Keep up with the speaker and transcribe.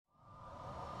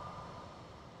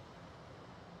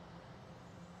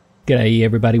G'day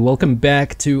everybody, welcome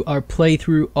back to our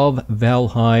playthrough of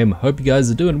Valheim. Hope you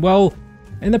guys are doing well.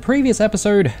 In the previous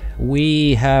episode,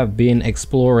 we have been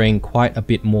exploring quite a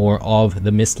bit more of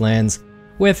the Mistlands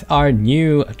with our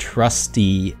new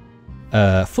trusty,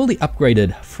 fully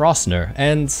upgraded Frostner,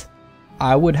 and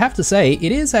I would have to say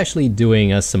it is actually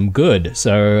doing us some good.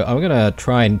 So I'm gonna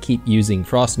try and keep using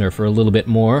Frostner for a little bit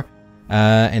more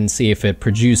and see if it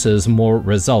produces more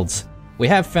results. We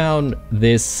have found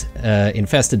this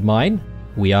infested mine.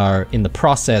 We are in the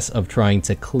process of trying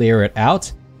to clear it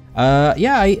out.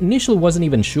 Yeah, I initially wasn't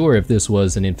even sure if this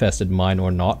was an infested mine or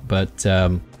not, but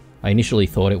I initially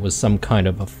thought it was some kind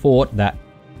of a fort that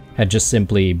had just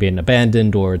simply been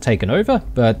abandoned or taken over,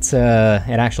 but in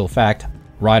actual fact,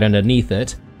 right underneath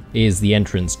it is the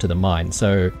entrance to the mine.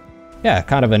 So yeah,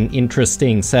 kind of an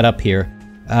interesting setup here.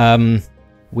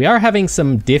 We are having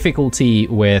some difficulty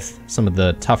with some of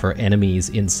the tougher enemies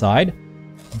inside,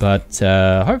 but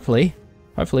hopefully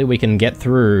we can get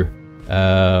through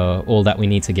all that we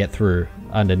need to get through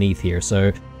underneath here.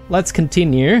 So let's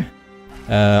continue.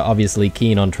 Obviously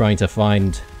keen on trying to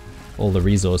find all the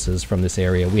resources from this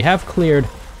area. We have cleared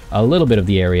a little bit of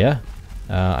the area.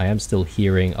 I am still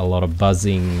hearing a lot of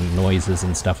buzzing noises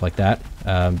and stuff like that.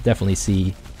 Definitely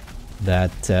see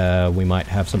that we might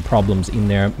have some problems in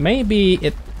there. Maybe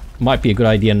it might be a good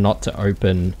idea not to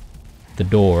open the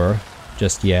door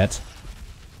just yet.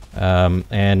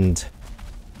 And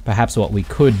perhaps what we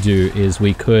could do is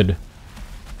we could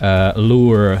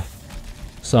lure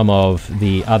some of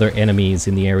the other enemies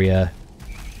in the area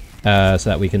so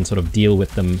that we can sort of deal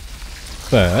with them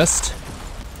first,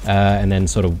 and then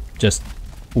sort of just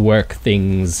work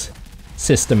things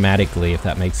systematically, if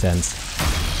that makes sense.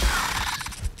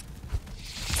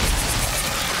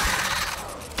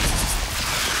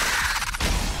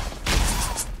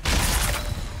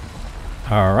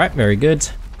 Alright, very good.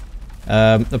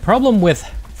 The problem with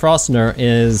Frostner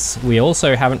is we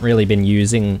also haven't really been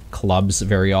using clubs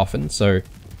very often, so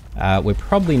we're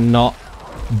probably not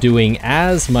doing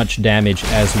as much damage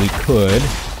as we could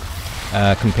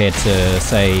compared to,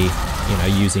 say, you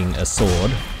know, using a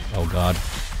sword. Oh god.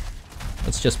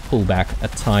 Let's just pull back a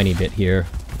tiny bit here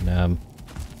and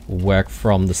work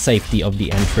from the safety of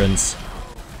the entrance.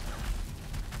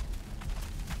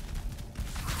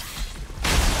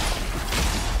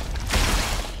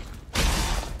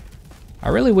 I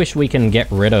really wish we can get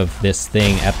rid of this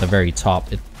thing at the very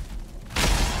top. It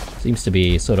seems to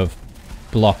be sort of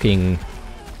blocking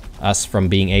us from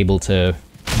being able to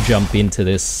jump into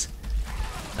this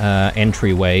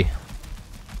entryway.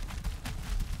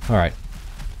 Alright,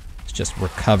 let's just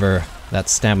recover that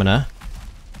stamina.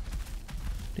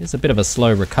 It's a bit of a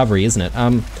slow recovery, isn't it?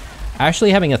 Actually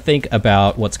having a think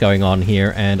about what's going on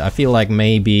here, and I feel like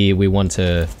maybe we want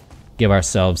to give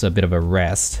ourselves a bit of a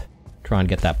rest. Try and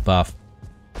get that buff.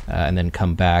 And then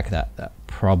come back. That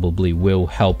probably will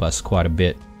help us quite a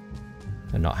bit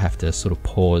and not have to sort of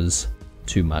pause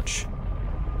too much,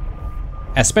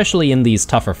 especially in these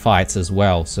tougher fights as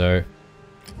well. So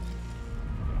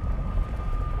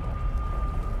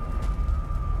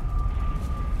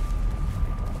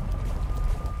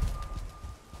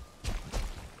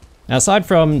now, aside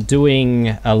from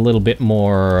doing a little bit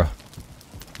more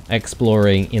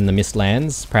exploring in the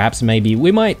Mistlands, perhaps maybe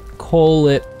we might call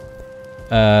it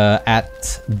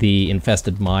at the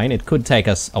infested mine. It could take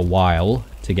us a while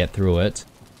to get through it,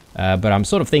 but I'm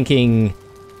sort of thinking,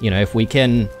 you know, if we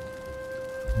can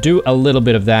do a little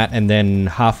bit of that and then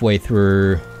halfway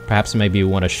through, perhaps maybe we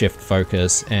want to shift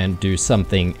focus and do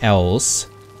something else.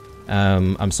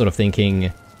 I'm sort of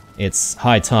thinking it's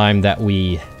high time that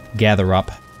we gather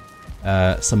up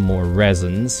some more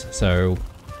resins, so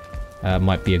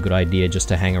might be a good idea just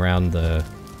to hang around the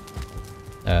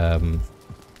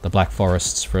Black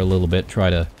Forests for a little bit, try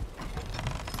to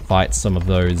fight some of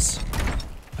those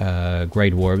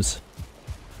Grey Dwarves.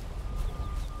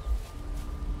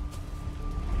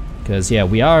 Because, yeah,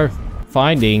 we are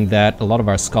finding that a lot of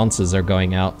our sconces are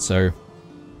going out, so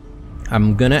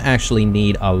I'm gonna actually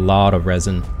need a lot of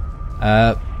resin.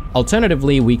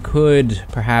 Alternatively, we could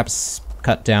perhaps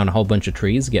cut down a whole bunch of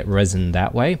trees, get resin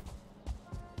that way.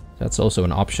 That's also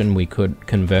an option. We could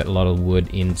convert a lot of wood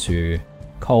into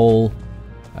coal.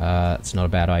 It's not a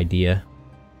bad idea.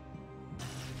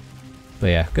 But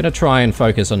yeah, gonna try and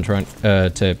focus on trying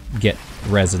to get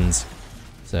resins.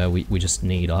 So we just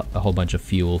need a whole bunch of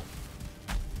fuel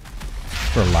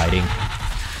for lighting.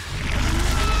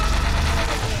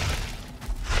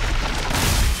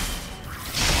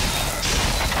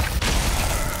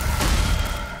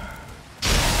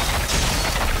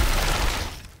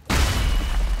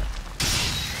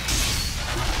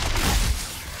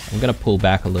 I'm gonna pull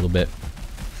back a little bit.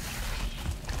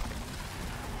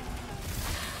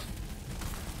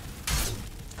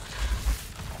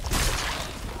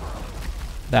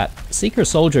 that Seeker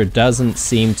Soldier doesn't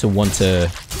seem to want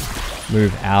to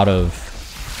move out of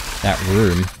that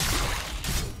room.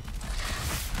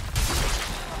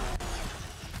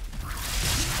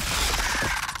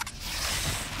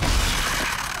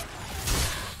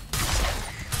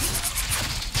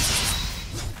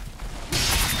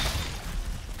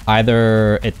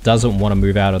 Either it doesn't want to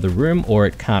move out of the room or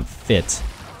it can't fit.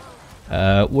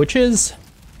 Which is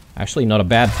actually not a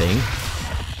bad thing.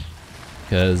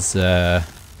 Because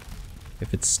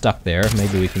if it's stuck there,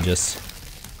 maybe we can just...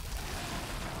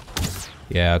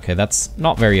 Yeah, okay, that's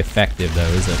not very effective though,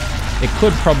 is it? It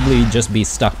could probably just be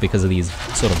stuck because of these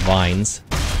sort of vines.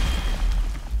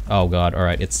 Oh god,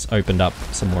 alright, it's opened up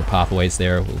some more pathways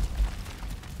there. We'll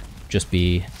just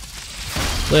be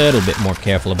a little bit more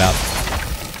careful about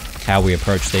how we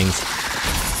approach things.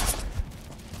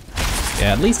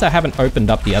 Yeah, at least I haven't opened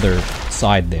up the other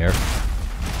side there.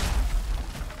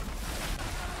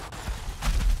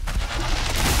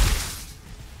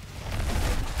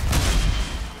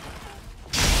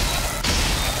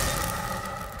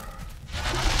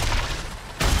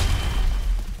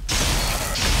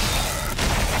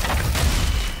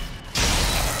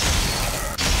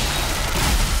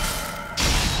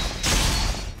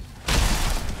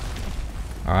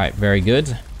 Alright, very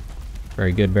good.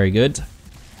 Very good, very good.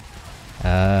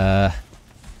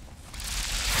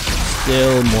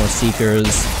 Still more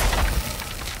Seekers.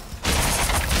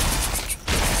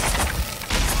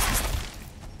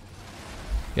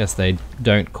 Guess they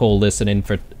don't call this an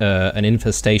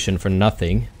infestation for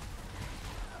nothing.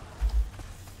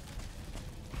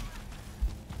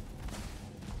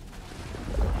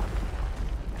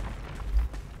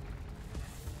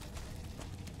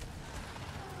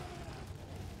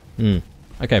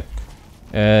 Okay.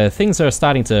 Things are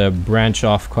starting to branch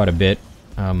off quite a bit.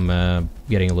 I'm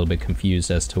getting a little bit confused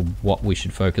as to what we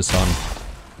should focus on.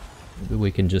 Maybe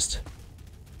we can just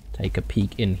take a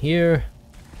peek in here.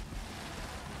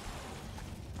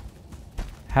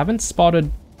 Haven't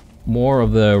spotted more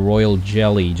of the royal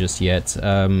jelly just yet.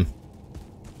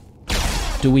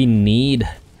 Do we need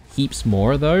heaps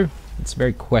more though? It's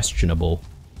very questionable.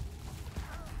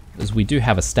 Because we do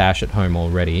have a stash at home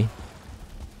already.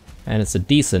 And it's a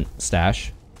decent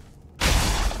stash.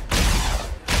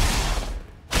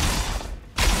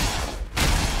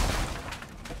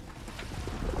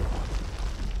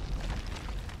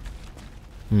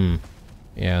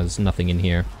 Yeah, there's nothing in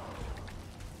here.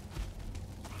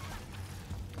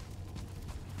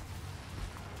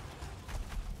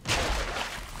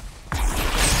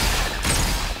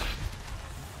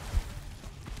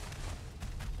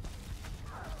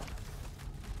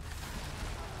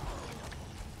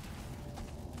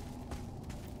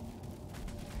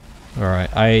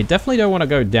 Alright, I definitely don't want to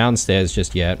go downstairs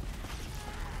just yet.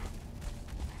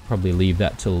 Probably leave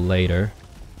that till later.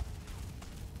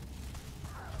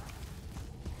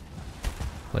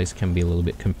 Place can be a little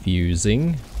bit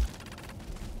confusing.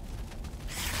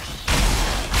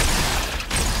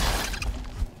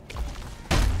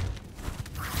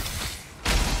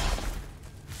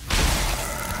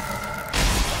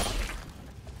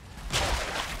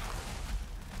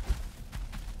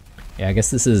 Yeah, I guess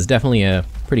this is definitely a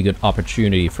pretty good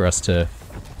opportunity for us to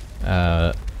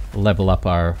level up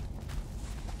our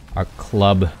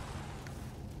club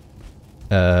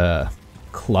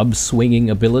swinging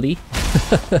ability.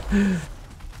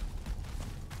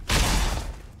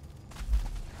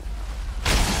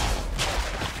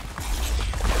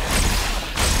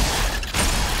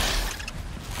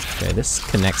 Okay, this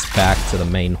connects back to the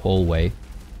main hallway.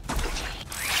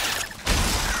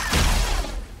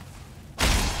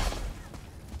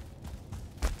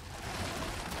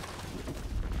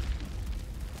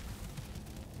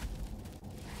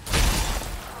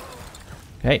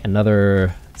 Okay,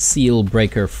 another seal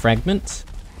breaker fragment.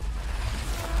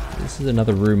 This is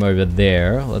another room over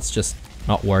there. Let's just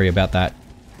not worry about that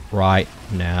right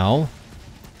now.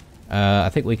 I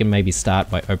think we can maybe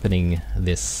start by opening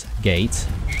this gate.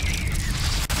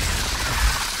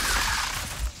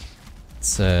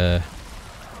 Let's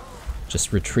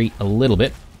just retreat a little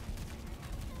bit.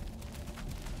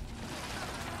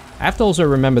 I have to also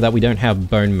remember that we don't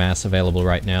have bone mass available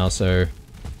right now, so,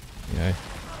 you know,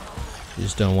 you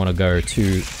just don't want to go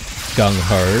too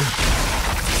gung-ho.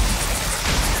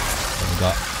 We've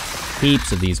got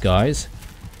heaps of these guys.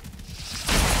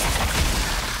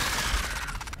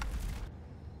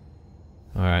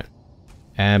 Alright.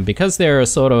 And because they're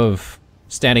sort of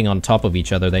standing on top of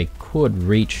each other, they could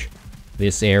reach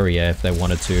this area if they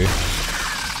wanted to.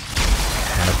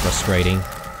 Kind of frustrating.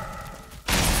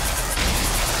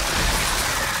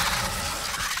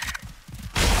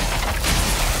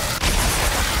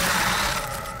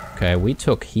 Okay, we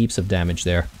took heaps of damage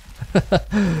there.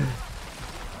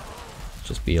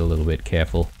 Just be a little bit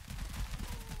careful.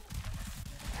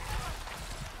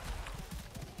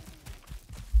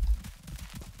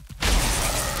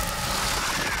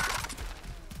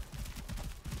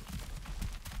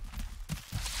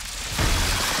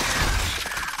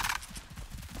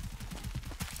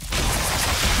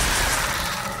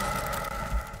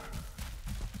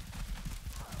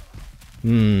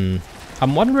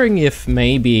 I'm wondering if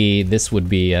maybe this would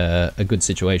be a good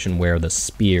situation where the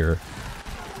spear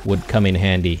would come in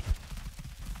handy.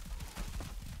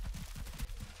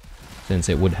 Since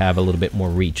it would have a little bit more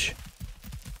reach.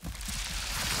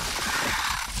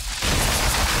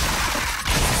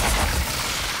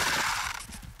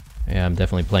 Yeah, I'm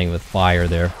definitely playing with fire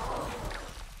there.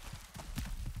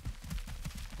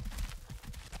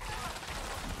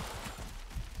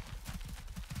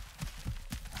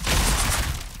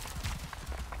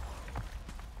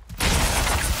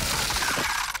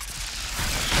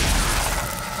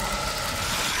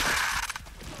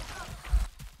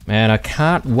 Man, I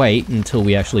can't wait until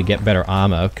we actually get better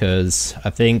armor, because I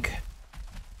think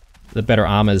the better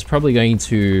armor is probably going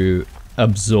to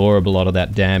absorb a lot of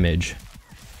that damage.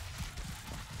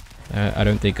 I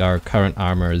don't think our current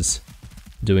armor is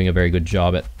doing a very good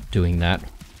job at doing that.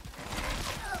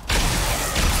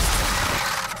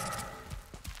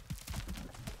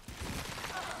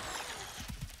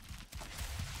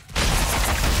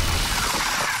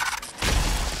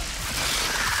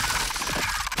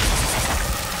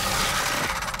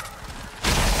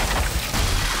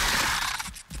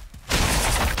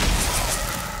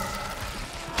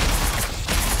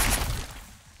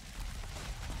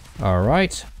 All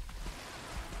right.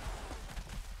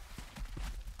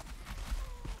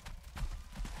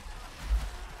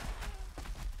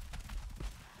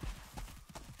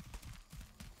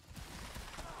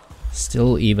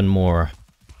 Still even more.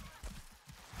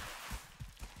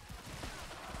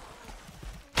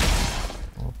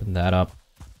 Open that up.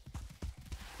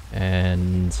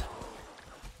 And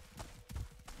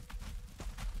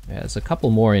yeah, there's a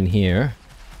couple more in here.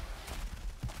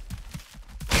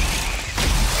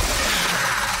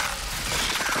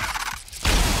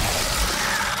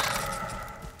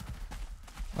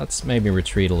 Let's maybe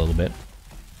retreat a little bit.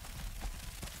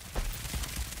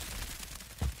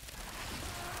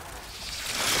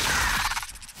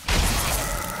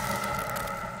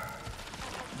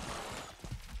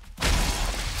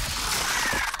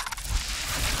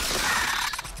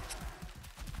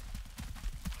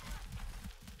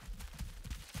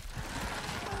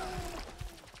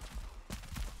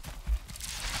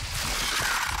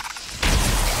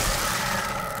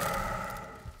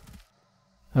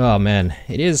 Oh man,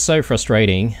 it is so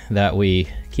frustrating that we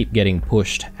keep getting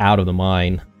pushed out of the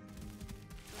mine.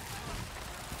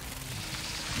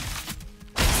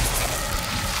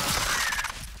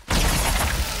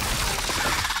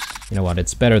 You know what,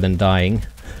 it's better than dying.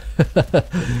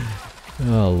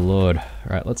 Oh lord.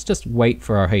 Alright, let's just wait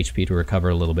for our HP to recover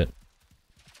a little bit.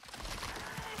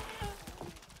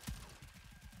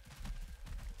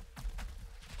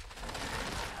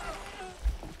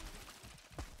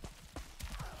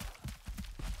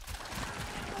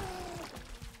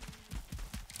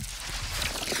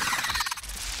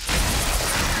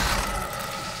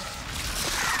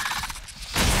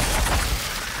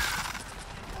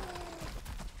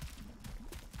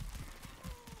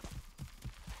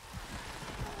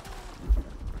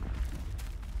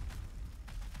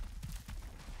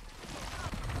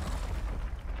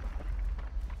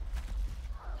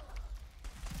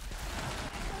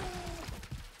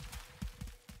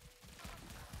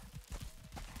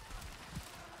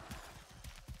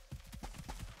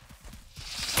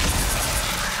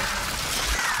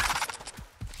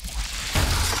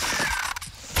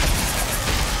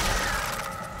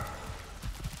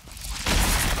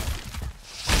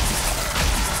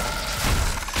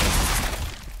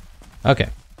 Okay.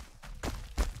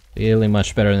 Feeling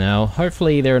much better now.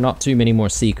 Hopefully there are not too many more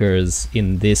seekers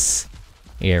in this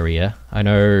area. I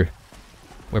know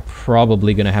we're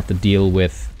probably gonna have to deal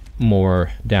with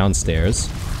more downstairs.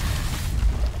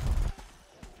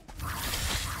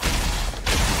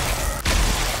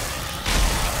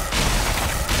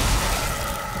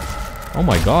 Oh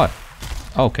my god.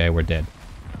 Okay, we're dead.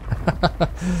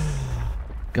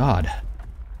 God.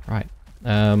 Right.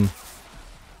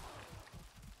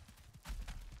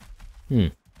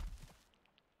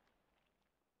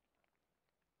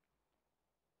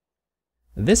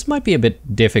 This might be a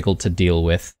bit difficult to deal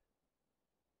with.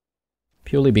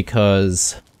 Purely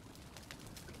because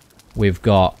we've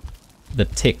got the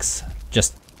ticks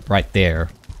just right there.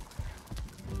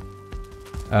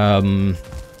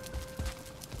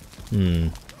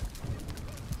 I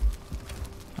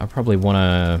probably want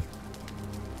to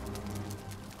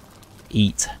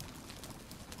eat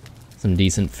some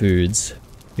decent foods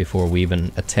before we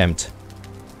even attempt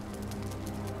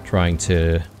trying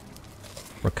to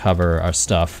recover our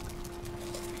stuff.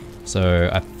 So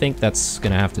I think that's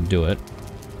gonna have to do it.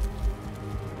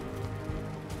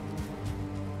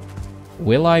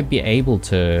 Will I be able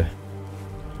to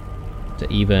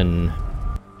even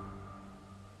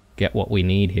get what we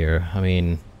need here? I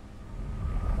mean,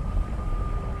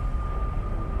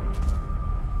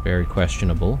 very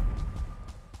questionable.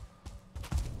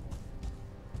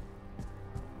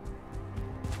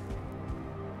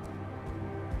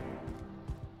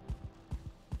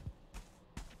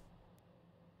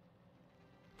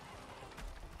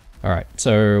 Alright,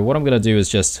 so what I'm gonna do is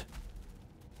just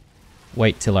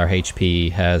wait till our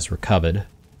HP has recovered.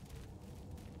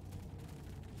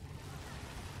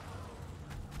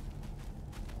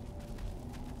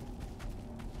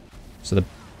 So the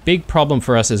big problem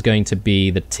for us is going to be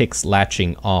the ticks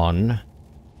latching on,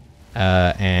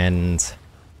 and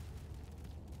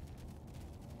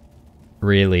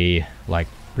really, like,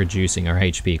 reducing our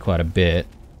HP quite a bit.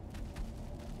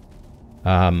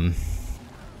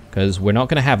 Because we're not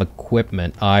going to have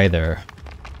equipment either.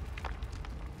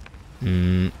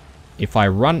 If I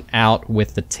run out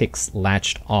with the ticks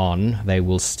latched on, they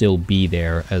will still be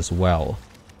there as well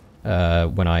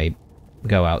when I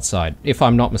go outside. If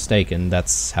I'm not mistaken,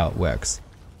 that's how it works.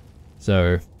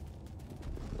 So,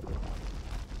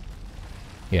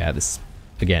 yeah, this,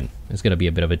 again, is going to be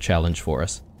a bit of a challenge for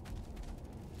us.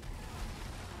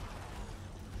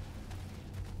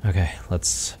 Okay,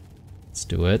 let's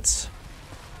do it.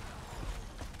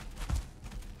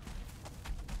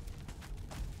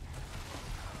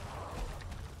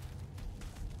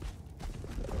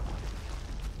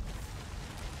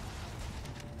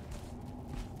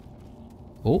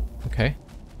 Oh, okay.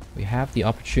 We have the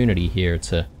opportunity here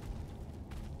to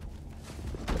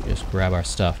just grab our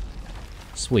stuff.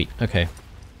 Sweet, okay.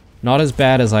 Not as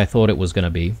bad as I thought it was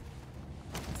gonna be.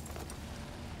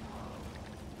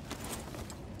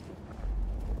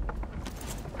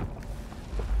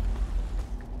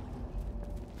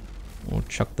 We'll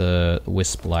chuck the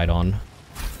wisp light on.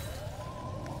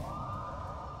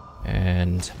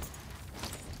 And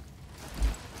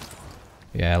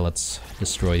yeah, let's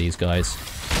destroy these guys.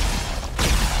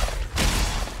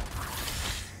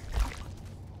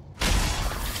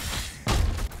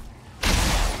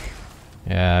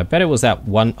 Yeah, I bet it was that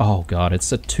one. Oh god,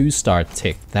 it's a 2-star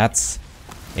tick. That's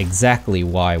exactly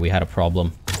why we had a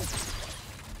problem.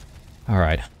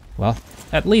 Alright, well,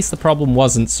 at least the problem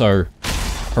wasn't so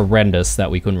horrendous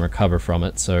that we couldn't recover from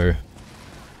it, so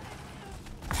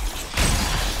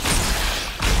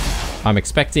I'm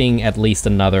expecting at least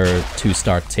another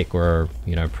 2-star tick, or,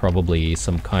 you know, probably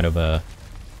some kind of a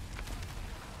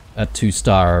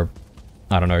 2-star,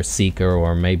 I don't know, seeker,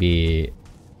 or maybe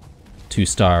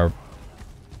 2-star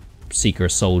seeker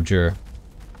soldier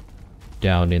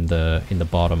down in the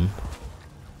bottom.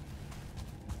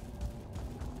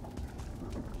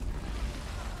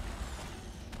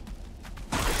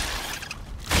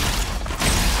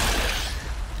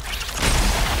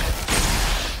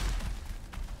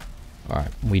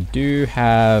 Alright, we do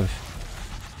have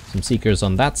some seekers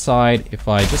on that side. If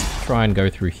I just try and go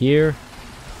through here.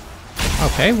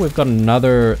 Okay, we've got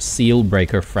another seal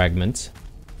breaker fragment.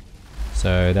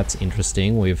 So that's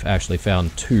interesting. We've actually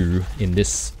found 2 in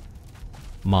this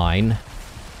mine.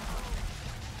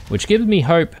 Which gives me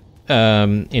hope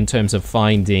in terms of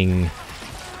finding,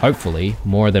 hopefully,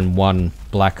 more than one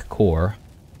black core.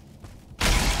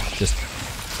 Just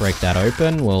break that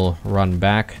open. We'll run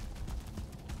back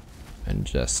and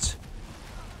just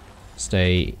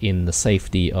stay in the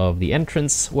safety of the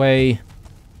entrance way.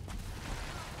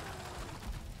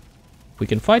 We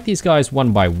can fight these guys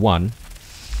one by one.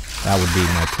 That would be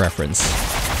my preference.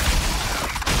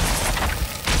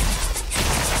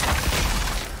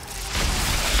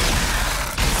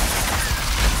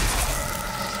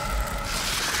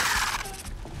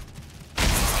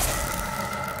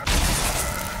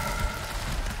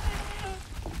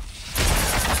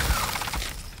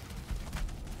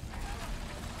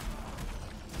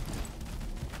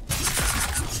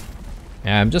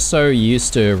 I'm just so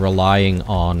used to relying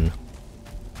on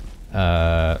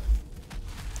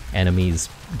enemies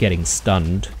getting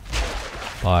stunned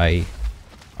by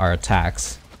our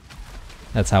attacks.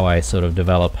 That's how I sort of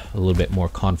develop a little bit more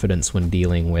confidence when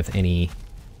dealing with any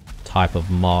type of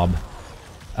mob.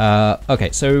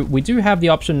 Okay, so we do have the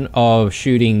option of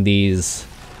shooting these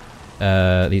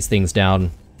things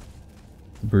down,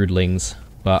 broodlings,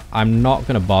 but I'm not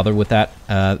going to bother with that.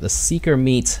 The Seeker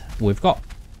meat, we've got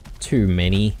too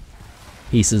many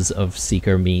pieces of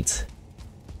Seeker meat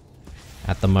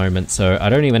at the moment, so I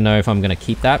don't even know if I'm going to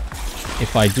keep that.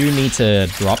 If I do need to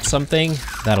drop something,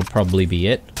 that'll probably be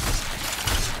it.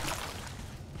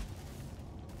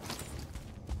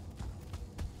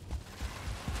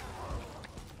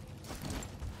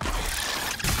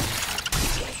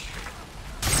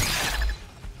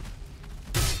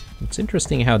 It's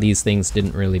interesting how these things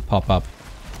didn't really pop up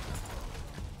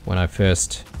when I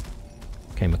first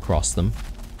came across them.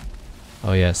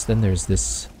 Oh yes, then there's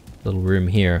this little room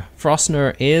here.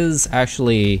 Frostner is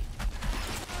actually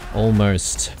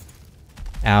almost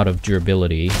out of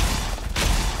durability.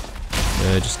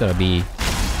 So just gotta be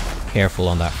careful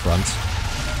on that front.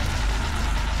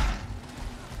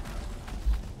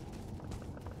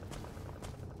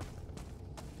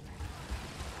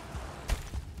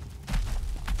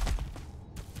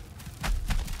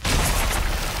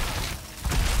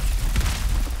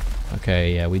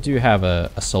 Okay, yeah, we do have a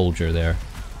soldier there,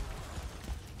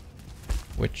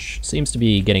 which seems to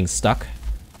be getting stuck.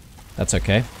 That's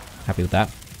okay. Happy with that.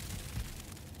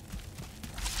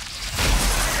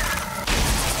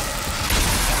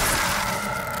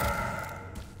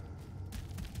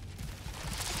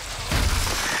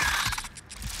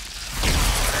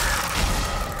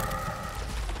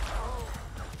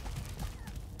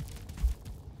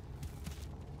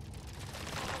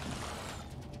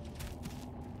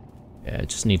 Yeah,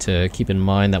 just need to keep in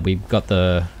mind that we've got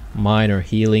the minor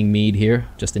healing mead here,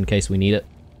 just in case we need it.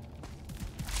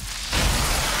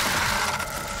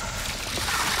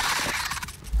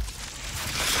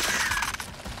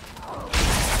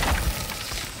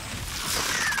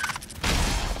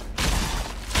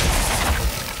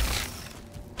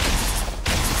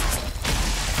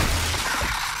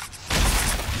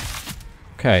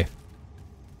 Okay.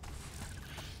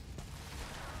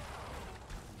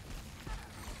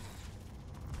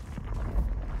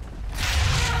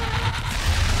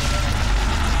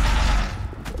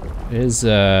 It is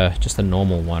just a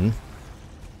normal one.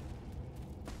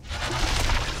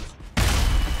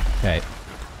 Okay.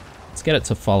 Let's get it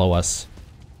to follow us.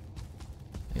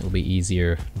 It'll be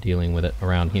easier dealing with it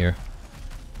around here.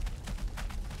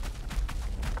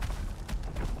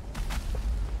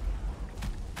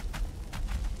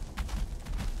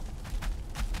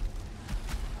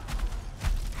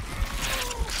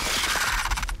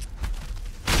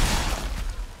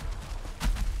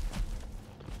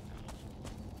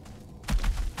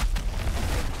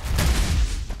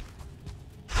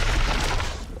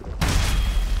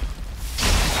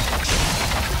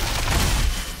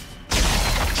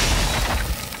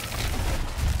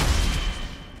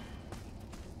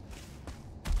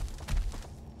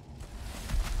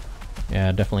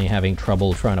 Yeah, definitely having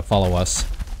trouble trying to follow us.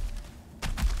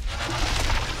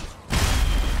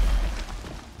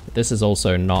 But this is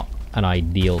also not an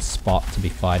ideal spot to be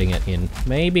fighting it in.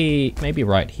 Maybe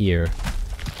right here.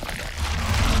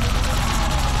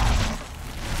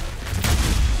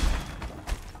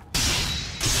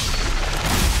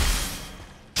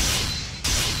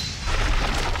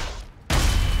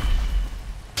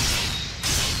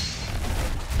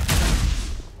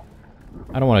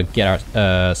 I don't want to get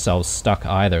ourselves stuck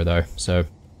either, though, so...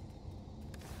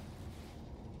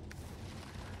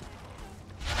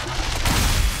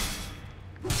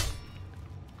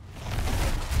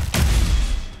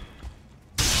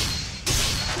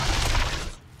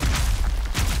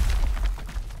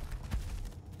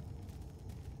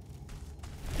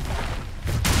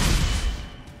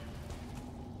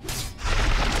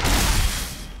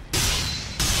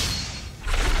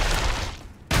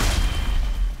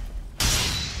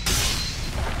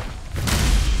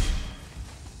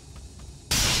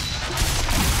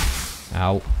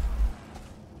 Ow.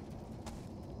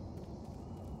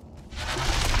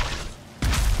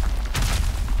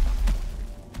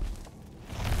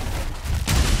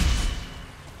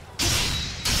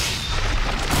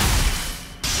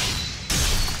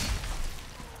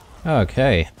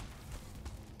 Okay.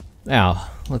 Now,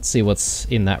 let's see what's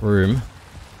in that room.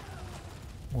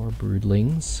 More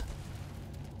broodlings.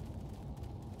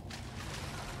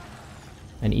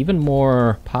 And even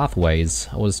more pathways.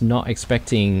 I was not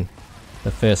expecting the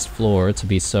first floor to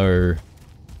be so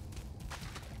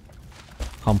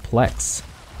complex.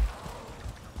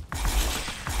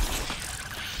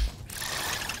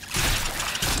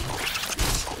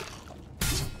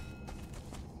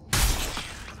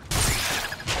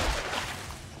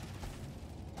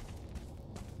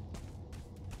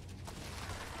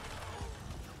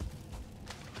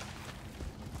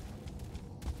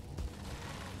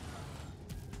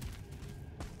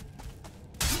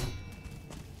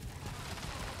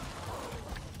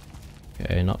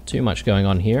 not too much going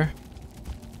on here.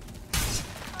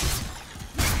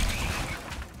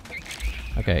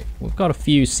 Okay, we've got a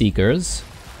few seekers.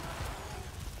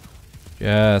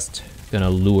 Just gonna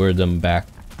lure them back.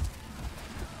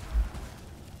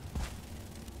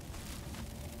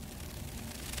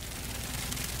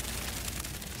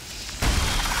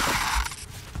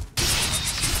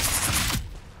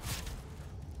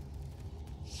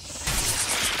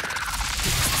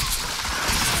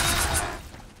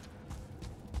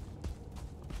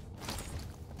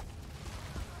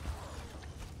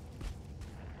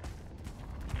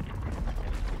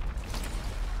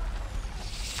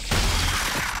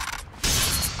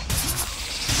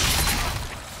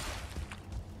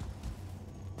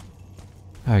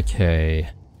 Okay.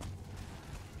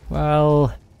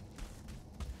 Well,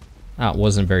 that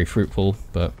wasn't very fruitful,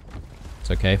 but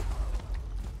it's okay.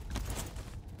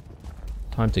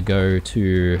 Time to go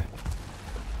to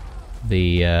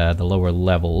the lower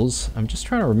levels. I'm just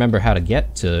trying to remember how to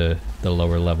get to the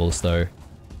lower levels, though.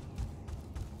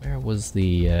 Where was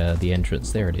the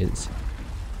entrance? There it is.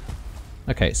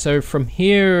 Okay, so from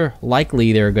here,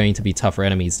 likely there are going to be tougher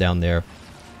enemies down there.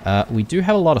 We do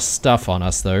have a lot of stuff on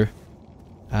us, though.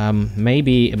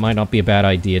 Maybe it might not be a bad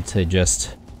idea to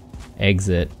just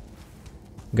exit,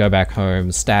 go back home,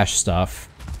 stash stuff,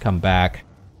 come back,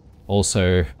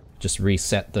 also just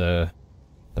reset the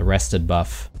rested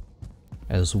buff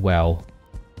as well.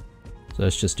 So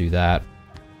let's just do that.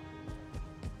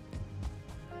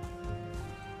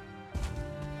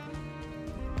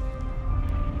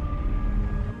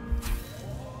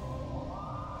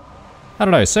 I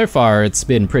don't know, so far it's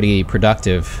been pretty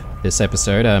productive this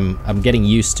episode. I'm getting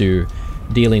used to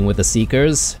dealing with the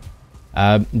Seekers.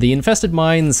 The infested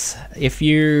mines, if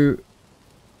you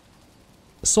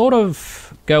sort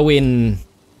of go in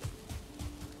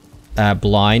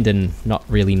blind and not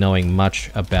really knowing much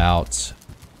about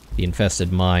the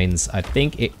infested mines, I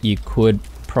think you could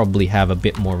probably have a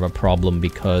bit more of a problem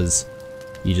because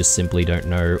you just simply don't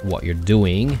know what you're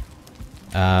doing.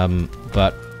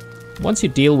 But once you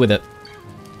deal with it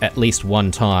at least one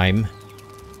time,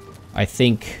 I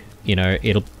think, you know,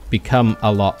 it'll become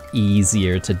a lot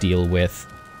easier to deal with,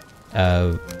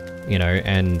 you know,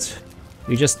 and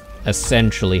you just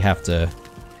essentially have to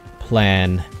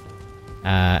plan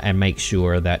and make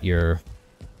sure that you're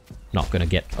not going to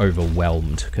get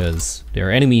overwhelmed, because there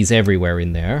are enemies everywhere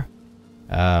in there.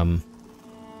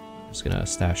 Just gonna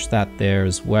stash that there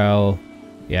as well.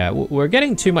 Yeah, we're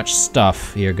getting too much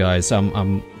stuff here, guys.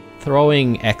 I'm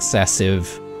throwing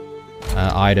excessive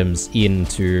items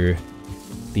into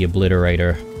the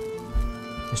obliterator.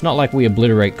 It's not like we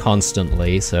obliterate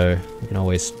constantly, so we can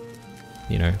always,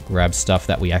 you know, grab stuff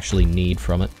that we actually need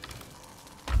from it.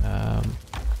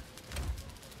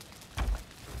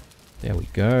 There we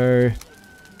go.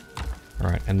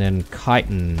 Alright, and then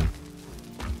chitin.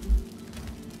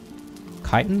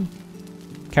 Chitin?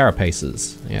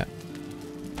 Carapaces, yeah.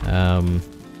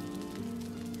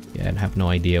 Yeah, and have no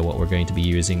idea what we're going to be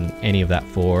using any of that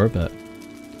for, but...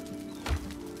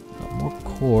 Got more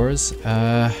cores.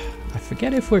 I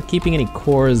forget if we're keeping any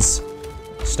cores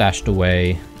stashed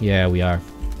away. Yeah, we are.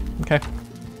 Okay.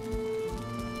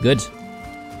 Good.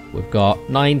 We've got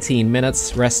 19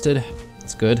 minutes rested.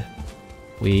 That's good.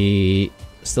 We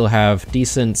still have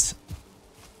decent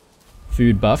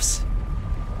food buffs.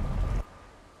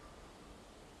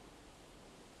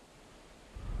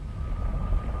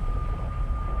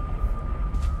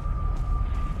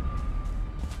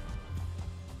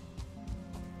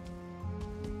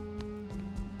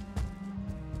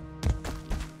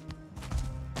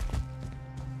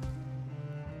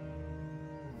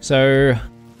 So,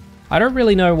 I don't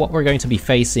really know what we're going to be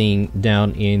facing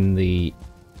down in the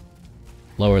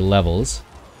lower levels,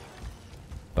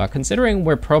 but considering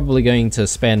we're probably going to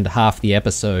spend half the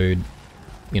episode,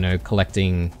 you know,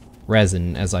 collecting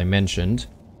resin, as I mentioned,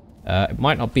 it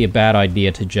might not be a bad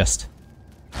idea to just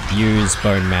use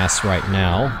bone mass right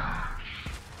now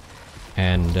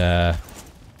and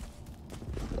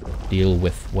deal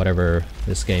with whatever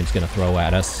this game's gonna throw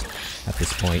at us at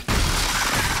this point.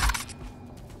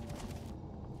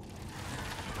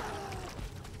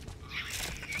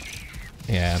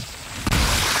 Yeah.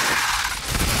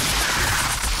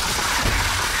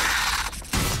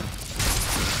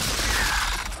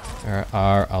 There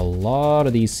are a lot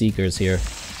of these seekers here.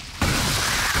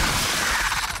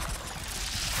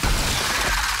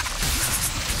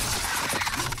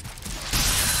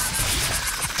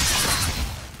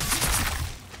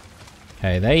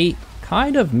 Okay, they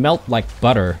kind of melt like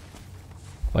butter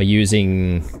by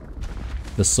using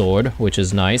the sword, which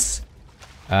is nice.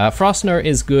 Frostner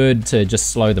is good to just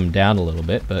slow them down a little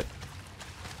bit, but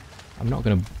I'm not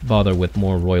going to bother with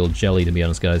more royal jelly, to be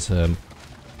honest, guys. I don't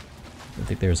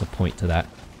think there's a point to that.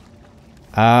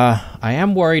 I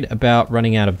am worried about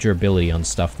running out of durability on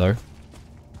stuff, though.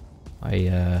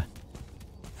 I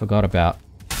forgot about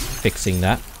fixing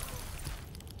that.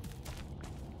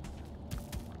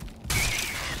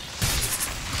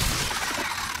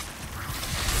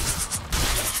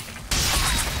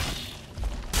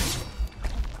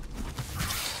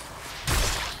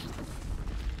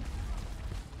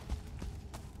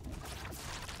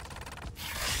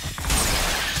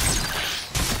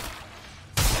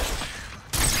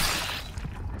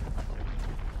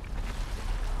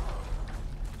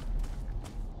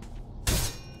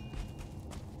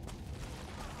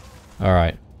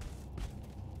 Alright.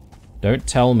 Don't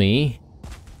tell me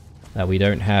that we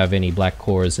don't have any black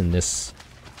cores in this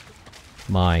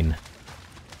mine.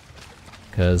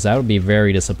 Because that would be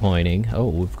very disappointing. Oh,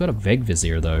 we've got a Veg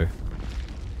Vizier, though.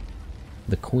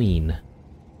 The Queen.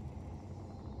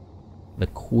 The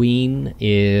Queen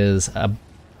is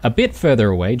a bit further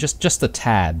away, just a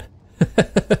tad.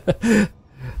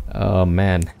 Oh,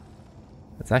 man.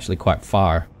 That's actually quite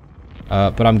far.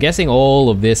 But I'm guessing all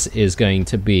of this is going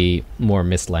to be more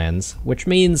Mistlands, which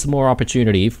means more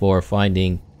opportunity for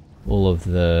finding all of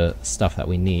the stuff that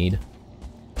we need.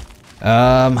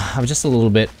 I'm just a little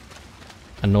bit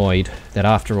annoyed that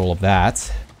after all of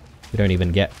that, we don't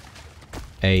even get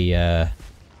a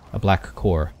black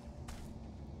core.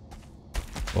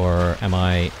 Or am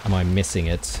I missing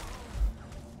it?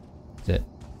 Is it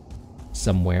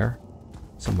somewhere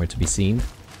to be seen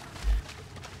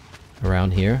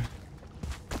around here?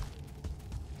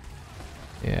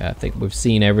 Yeah, I think we've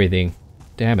seen everything.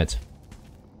 Damn it.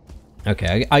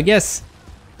 Okay, I guess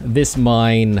this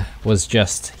mine was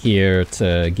just here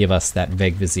to give us that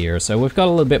Veg Vizier, so we've got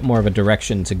a little bit more of a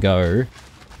direction to go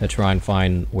to try and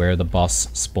find where the boss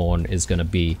spawn is going to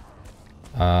be.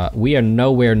 We are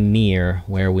nowhere near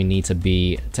where we need to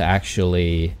be to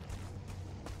actually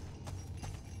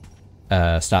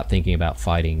start thinking about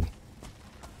fighting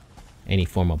any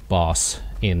form of boss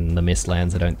in the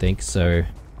Mistlands, I don't think, so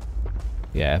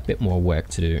yeah, a bit more work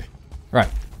to do. Right,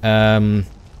 oh,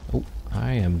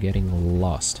 I am getting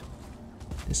lost.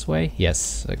 This way?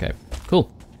 Yes, okay,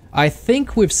 cool. I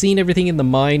think we've seen everything in the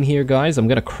mine here, guys. I'm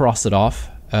gonna cross it off.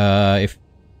 If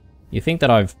you think that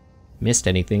I've missed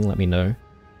anything, let me know.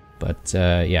 But,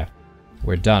 yeah,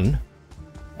 we're done.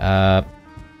 Am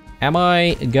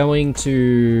I going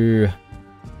to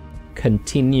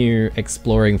continue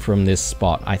exploring from this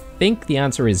spot? I think the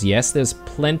answer is yes. There's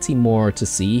plenty more to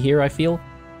see here, I feel.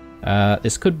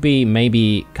 This could be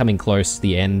maybe coming close to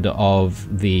the end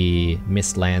of the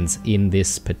Mistlands in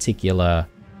this particular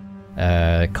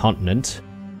continent.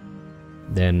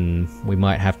 Then we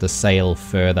might have to sail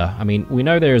further. I mean, we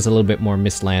know there's a little bit more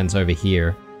Mistlands over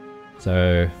here,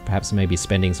 so perhaps maybe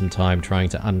spending some time trying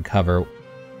to uncover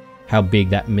how big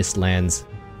that Mistlands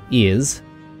is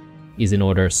in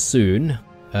order soon.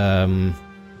 And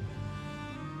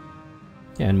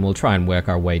we'll try and work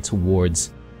our way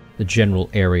towards the general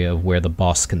area of where the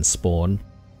boss can spawn.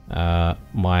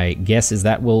 My guess is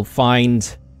that we'll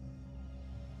find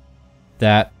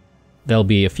that there'll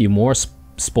be a few more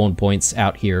spawn points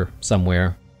out here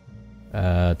somewhere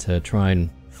to try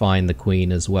and find the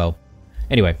Queen as well.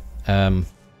 Anyway, feel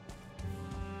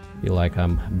like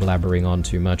I'm blabbering on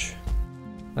too much.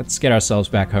 Let's get ourselves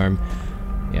back home.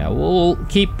 Yeah, we'll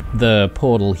keep the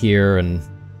portal here and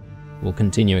we'll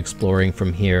continue exploring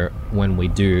from here when we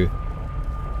do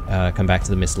come back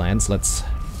to the Mistlands. Let's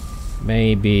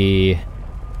maybe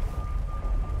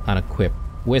unequip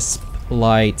Wisp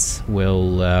Light.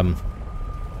 We'll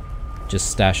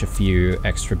just stash a few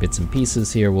extra bits and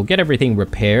pieces here. We'll get everything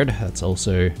repaired. That's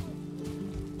also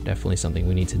definitely something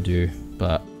we need to do.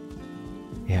 But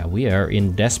yeah, we are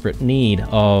in desperate need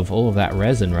of all of that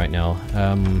resin right now.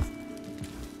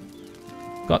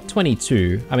 Got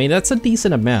 22. I mean, that's a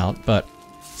decent amount, but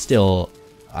still,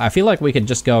 I feel like we could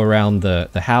just go around the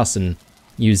house and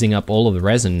using up all of the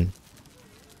resin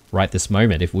right this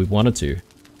moment if we wanted to.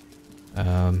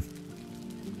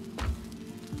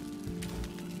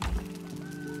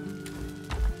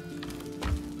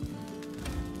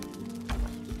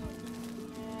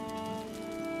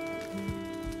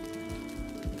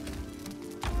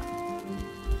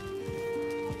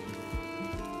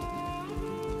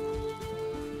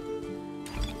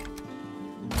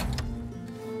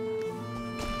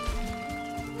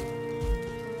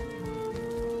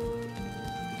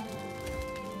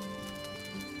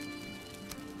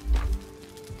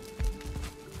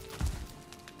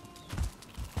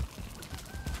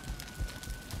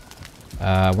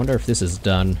 I wonder if this is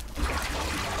done.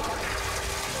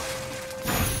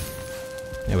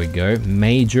 There we go.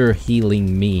 Major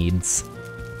healing meads.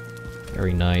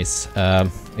 Very nice.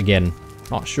 Again,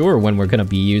 not sure when we're going to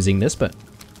be using this, but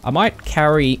I might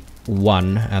carry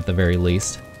one at the very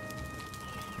least.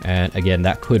 And again,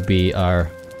 that could be our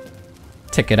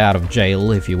ticket out of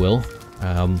jail, if you will,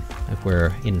 if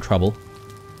we're in trouble.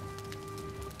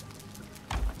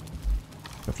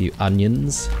 A few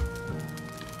onions.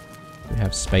 We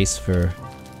have space for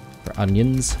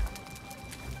onions.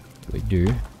 We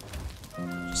do.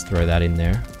 Just throw that in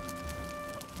there.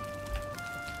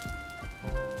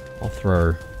 I'll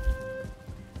throw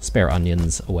spare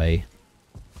onions away.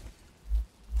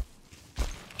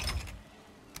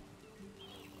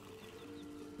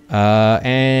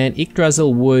 And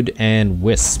Yggdrasil wood and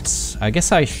wisps. I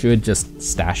guess I should just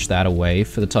stash that away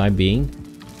for the time being.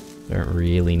 Don't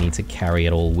really need to carry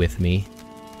it all with me.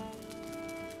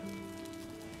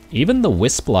 Even the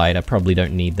wisp light, I probably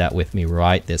don't need that with me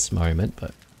right this moment,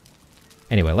 but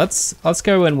anyway, let's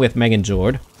go in with Megan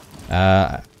Jord.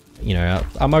 You know,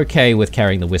 I'm okay with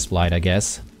carrying the wisp light, I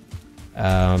guess.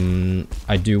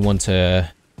 I do want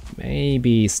to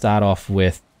maybe start off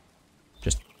with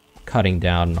just cutting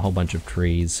down a whole bunch of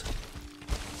trees,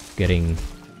 getting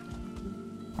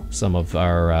some of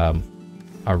our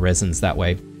resins that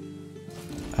way.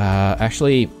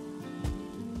 Actually,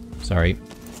 sorry.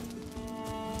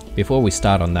 Before we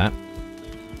start on that,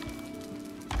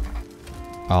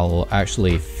 I'll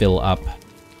actually fill up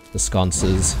the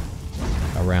sconces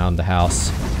around the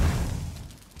house.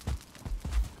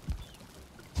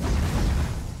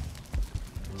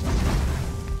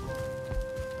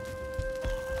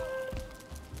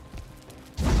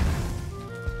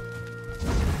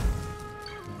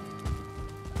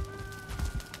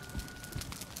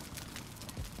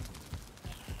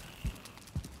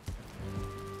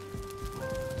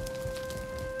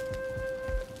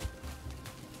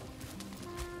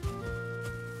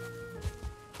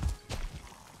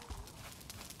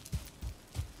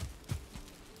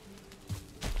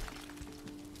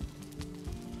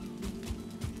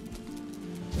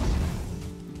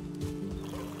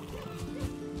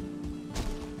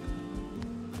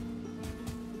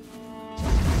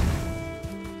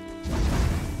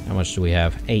 How much do we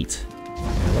have? 8.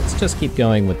 Okay, let's just keep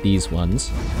going with these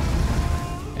ones.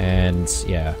 And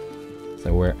yeah,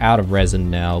 so we're out of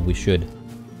resin now. We should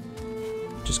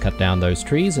just cut down those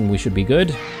trees and we should be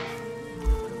good.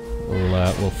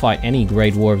 We'll fight any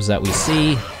Grey Dwarves that we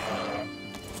see.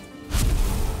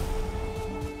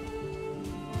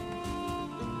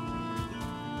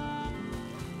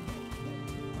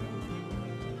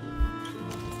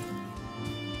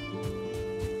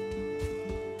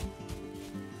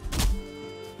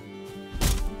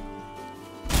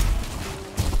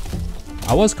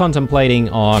 I was contemplating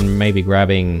on maybe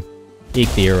grabbing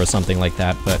Eikthyr or something like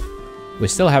that, but we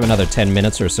still have another 10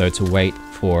 minutes or so to wait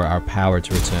for our power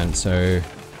to return, so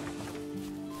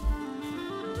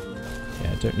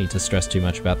yeah, don't need to stress too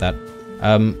much about that.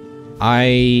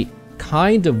 I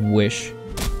kind of wish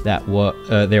that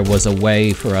there was a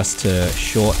way for us to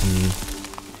shorten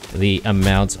the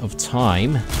amount of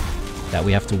time that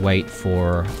we have to wait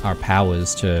for our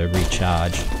powers to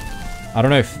recharge. I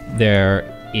don't know if there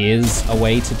is a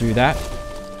way to do that,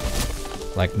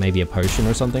 like maybe a potion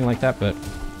or something like that, but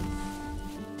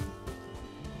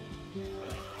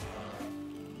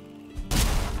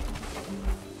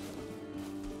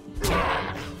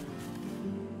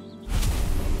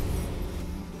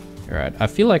alright, I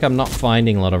feel like I'm not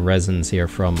finding a lot of resins here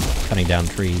from cutting down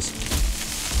trees.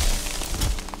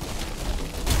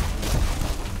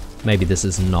 Maybe this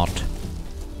is not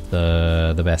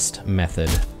the best method.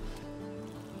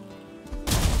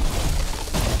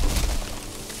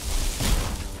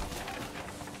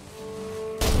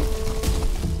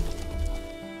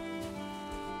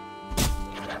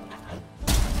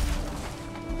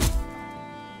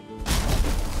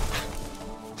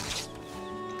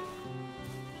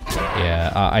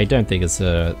 I don't think it's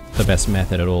the best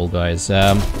method at all, guys.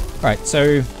 Alright,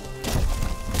 so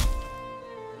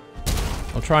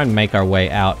I'll try and make our way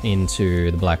out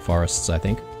into the Black Forests, I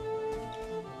think.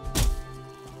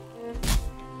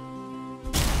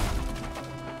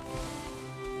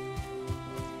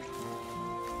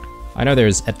 I know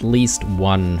there's at least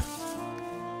one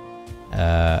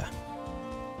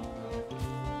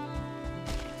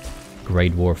Grey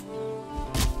Dwarf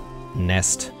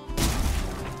nest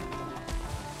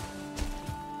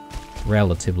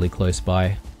relatively close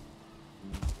by.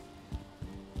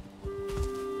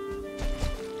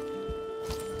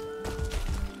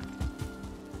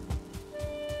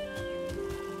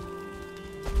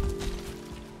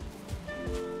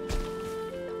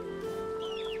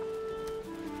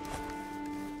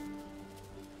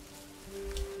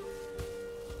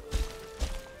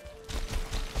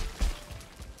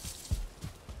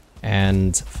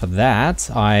 And for that,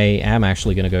 I am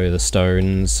actually going to go to the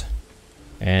stones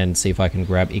and see if I can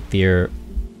grab Ichthir.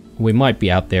 We might be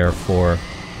out there for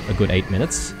a good 8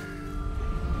 minutes.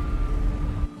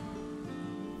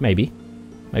 Maybe.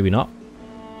 Maybe not.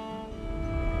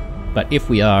 But if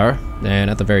we are, then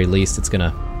at the very least it's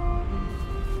gonna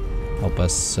help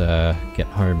us get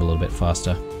home a little bit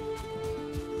faster.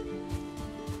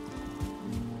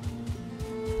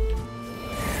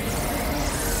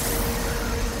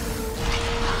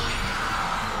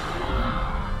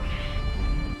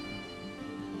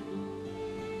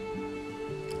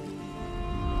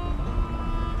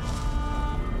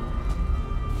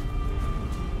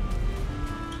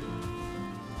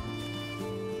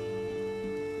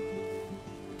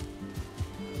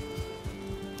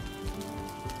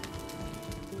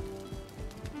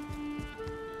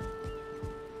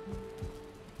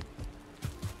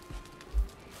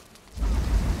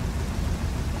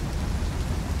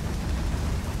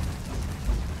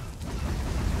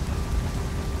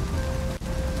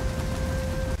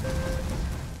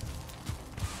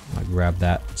 Grab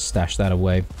that, stash that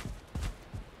away.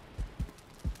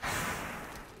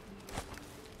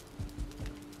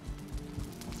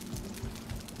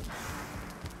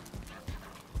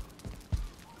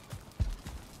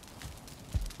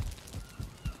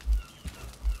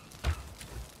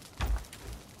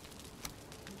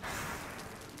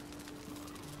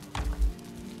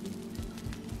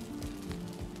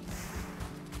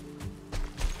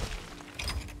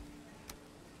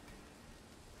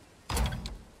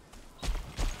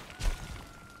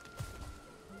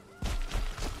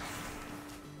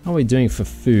 How are we doing for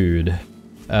food?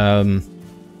 Can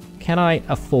I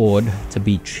afford to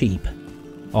be cheap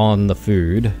on the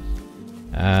food?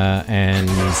 And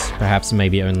perhaps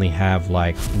maybe only have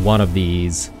like one of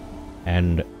these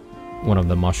and one of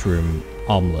the mushroom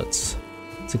omelets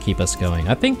to keep us going.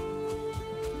 I think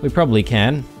we probably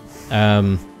can.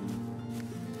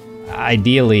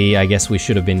 Ideally, I guess we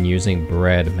should have been using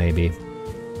bread, maybe.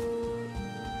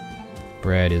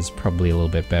 Bread is probably a little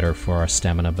bit better for our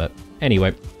stamina, but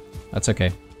anyway, that's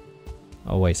okay.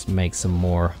 Always make some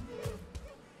more.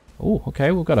 Oh,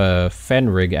 okay, we've got a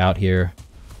Fenrig out here.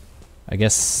 I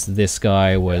guess this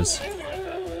guy was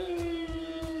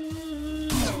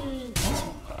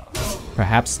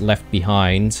perhaps left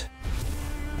behind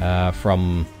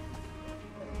from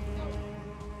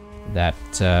that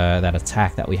that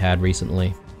attack that we had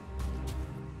recently.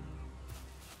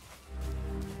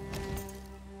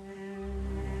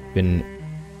 Been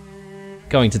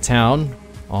going to town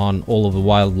on all of the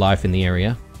wildlife in the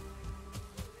area.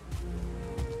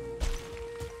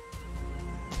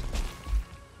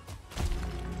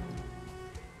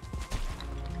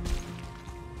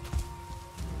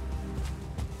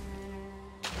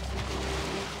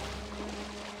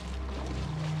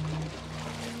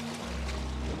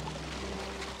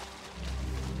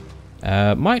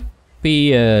 Might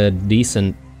be a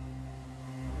decent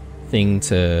thing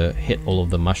to hit all of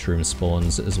the mushroom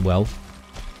spawns as well.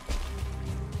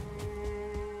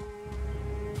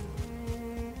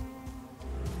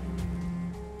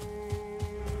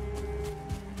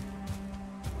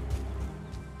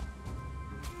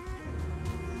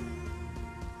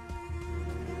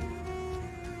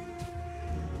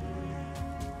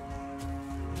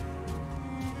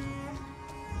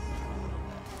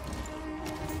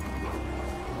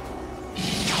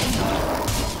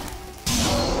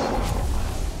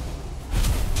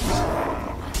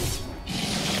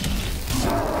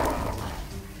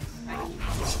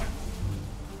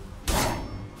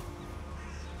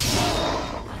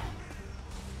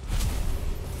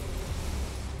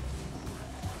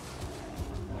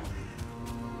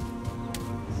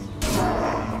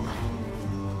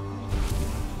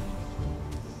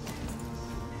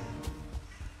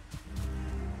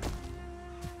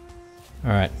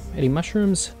 Alright, any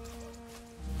mushrooms?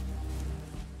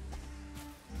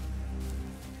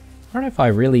 I don't know if I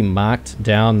really marked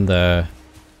down the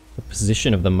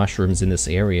position of the mushrooms in this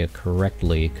area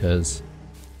correctly, because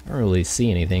I don't really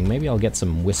see anything. Maybe I'll get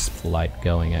some wisp light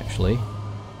going, actually.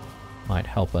 Might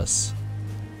help us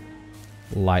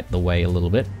light the way a little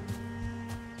bit.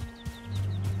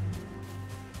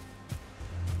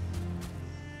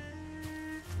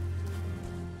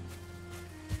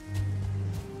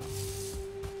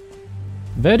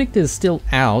 Verdict is still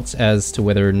out as to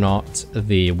whether or not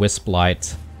the wisp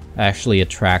light actually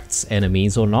attracts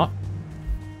enemies or not.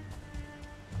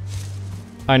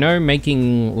 I know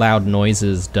making loud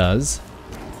noises does.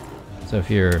 So if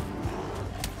you're,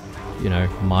 you know,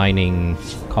 mining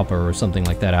copper or something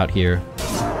like that out here,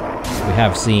 we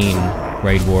have seen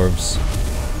Grey Dwarves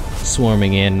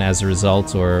swarming in as a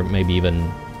result, or maybe even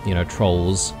you know,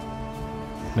 trolls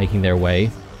making their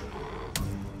way.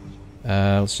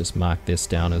 Let's just mark this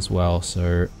down as well,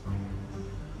 so...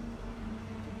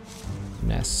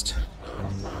 Nest.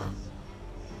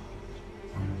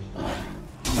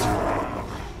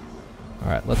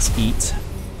 Alright, let's eat.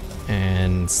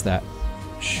 And that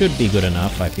should be good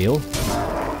enough, I feel.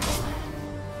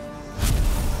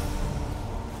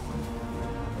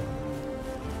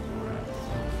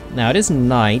 Now, it is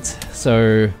night,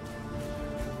 so...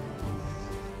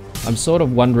 I'm sort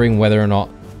of wondering whether or not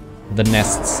the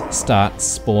nests start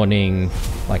spawning,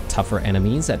 like, tougher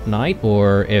enemies at night,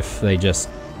 or if they just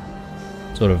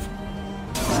sort of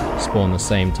spawn the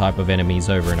same type of enemies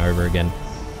over and over again.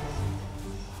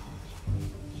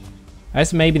 I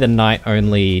guess maybe the night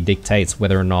only dictates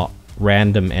whether or not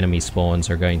random enemy spawns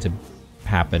are going to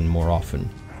happen more often.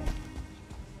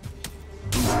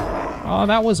 Oh,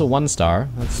 that was a 1-star.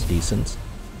 That's decent.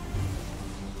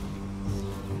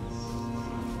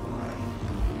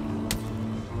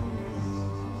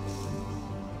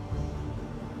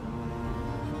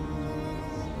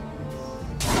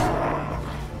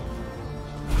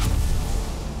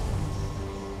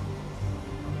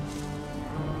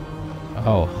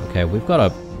 Oh, okay, we've got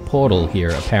a portal here,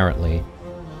 apparently.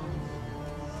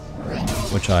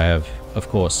 Which I have, of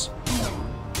course,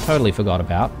 totally forgot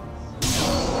about.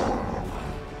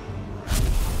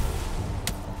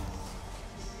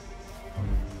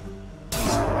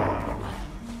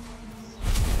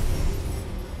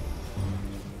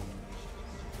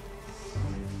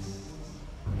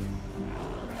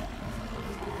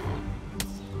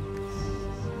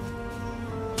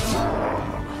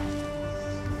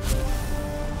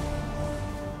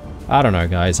 I don't know,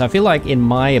 guys. I feel like, in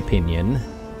my opinion,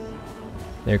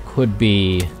 there could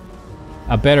be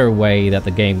a better way that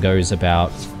the game goes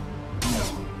about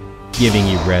giving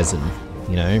you resin,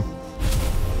 you know?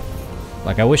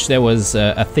 Like, I wish there was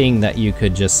a thing that you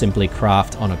could just simply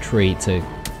craft on a tree to,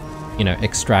 you know,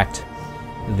 extract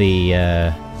the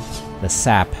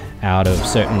sap out of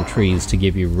certain trees to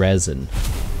give you resin.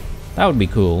 That would be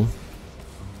cool.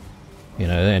 You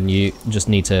know, and you just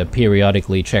need to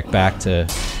periodically check back to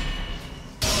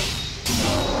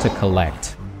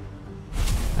collect.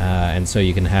 And so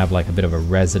you can have like a bit of a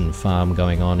resin farm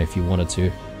going on if you wanted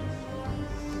to.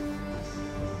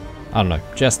 I don't know,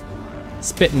 just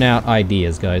spitting out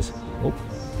ideas, guys. Oh,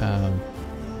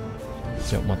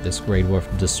 don't want this Grey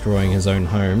Dwarf destroying his own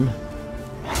home.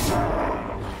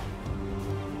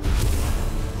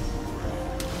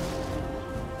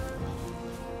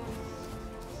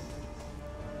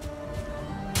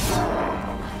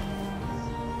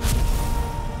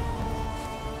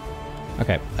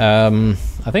 Okay,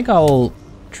 I think I'll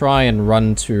try and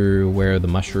run to where the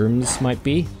mushrooms might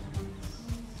be.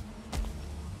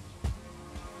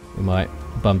 We might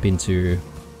bump into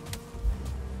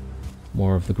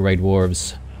more of the Grey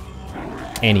Dwarves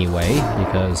anyway,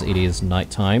 because it is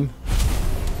nighttime.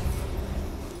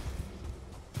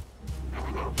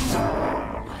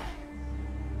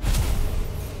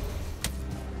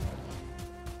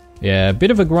 Yeah, a bit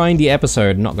of a grindy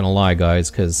episode, not gonna lie, guys,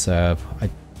 because I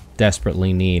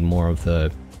desperately need more of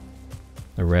the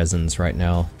resins right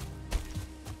now.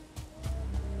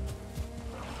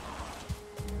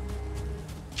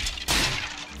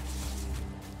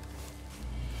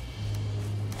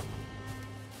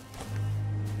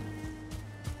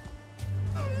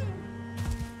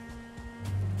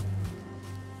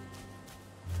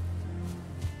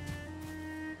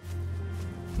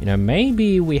 You know,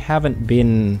 maybe we haven't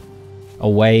been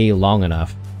away long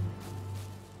enough.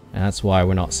 And that's why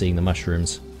we're not seeing the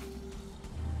mushrooms.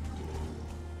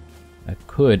 That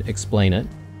could explain it.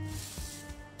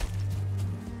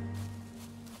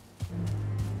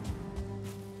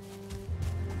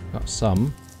 Got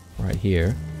some right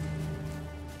here.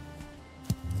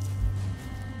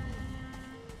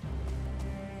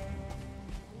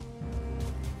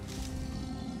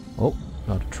 Oh,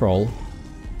 got a troll.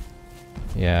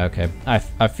 Yeah, okay.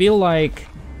 I feel like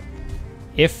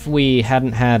if we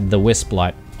hadn't had the wisp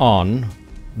light on,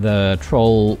 the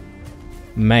troll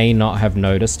may not have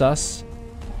noticed us.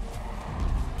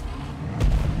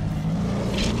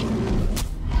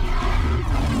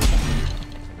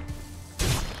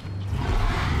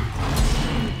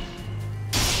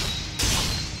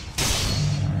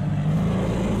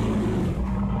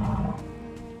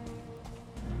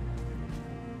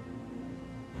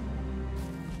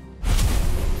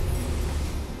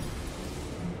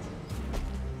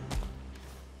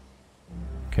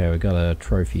 Okay, we got a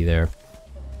trophy there.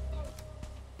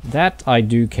 That I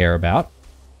do care about.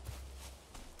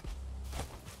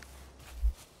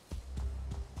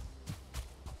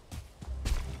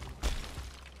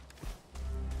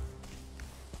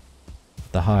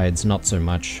 The hides, not so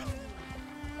much.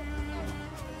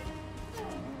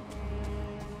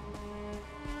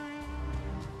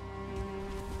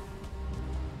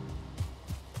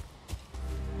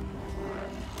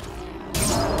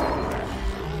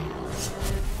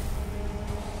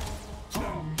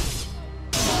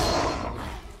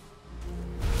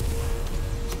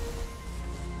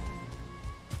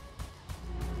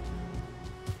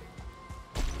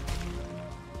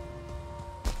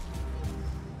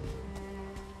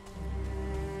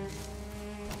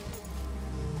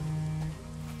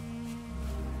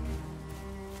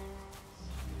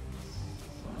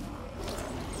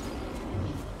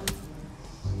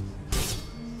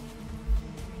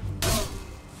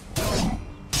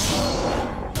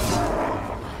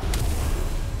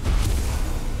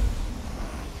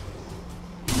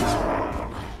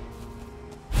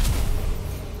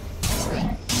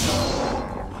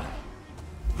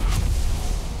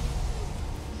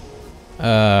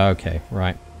 Okay,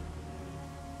 right.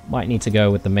 Might need to go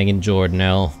with the Megan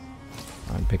Jordanelle.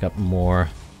 Try and pick up more.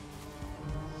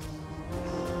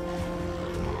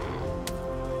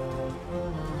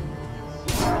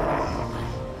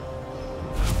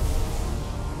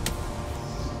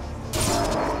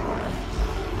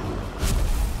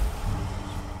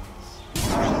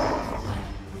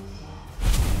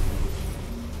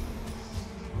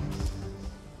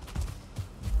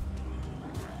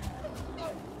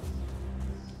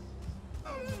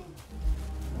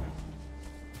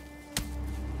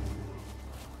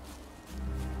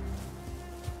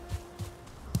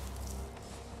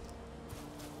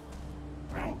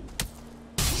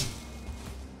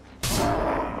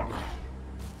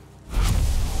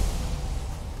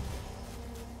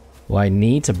 Do I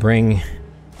need to bring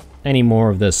any more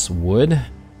of this wood?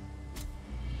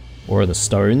 Or the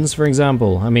stones, for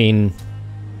example? I mean...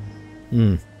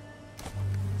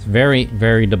 It's very,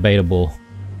 very debatable.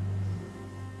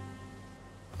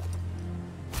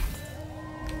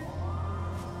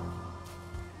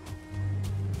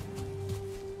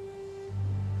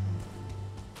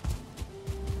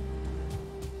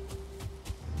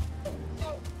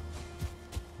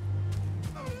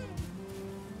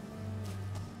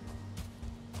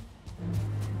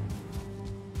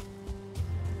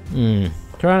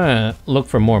 Trying to look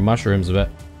for more mushrooms, but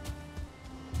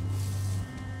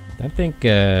I don't think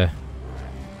the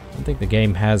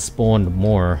game has spawned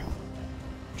more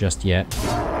just yet.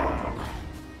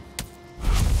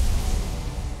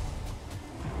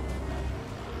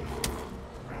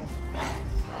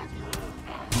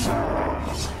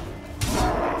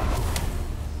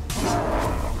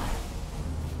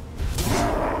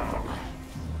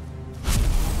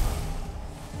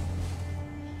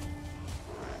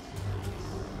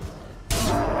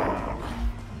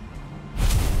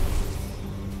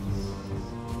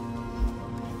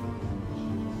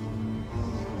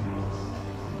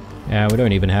 Yeah, we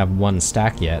don't even have one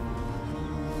stack yet.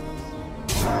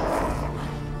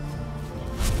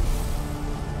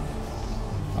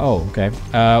 Oh, okay.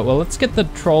 Well, let's get the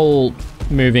troll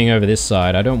moving over this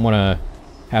side. I don't want to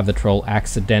have the troll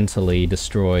accidentally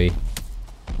destroy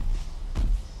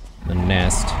the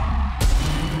nest.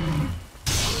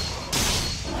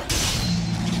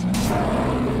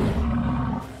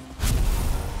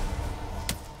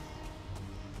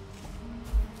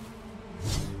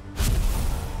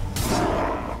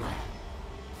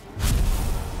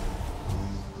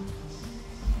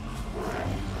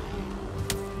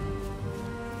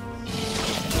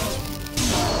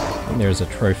 There's a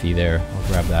trophy there. I'll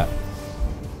grab that.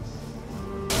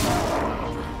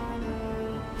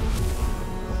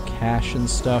 Cash and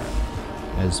stuff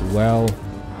as well.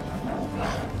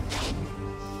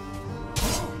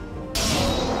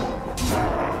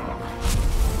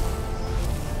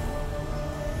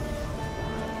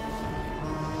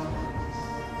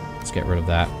 Let's get rid of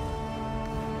that.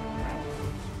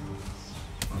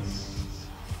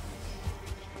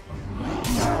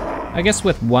 I guess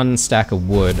with one stack of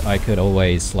wood, I could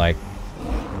always, like,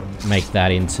 make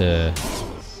that into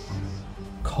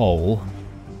coal.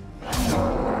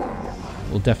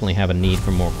 We'll definitely have a need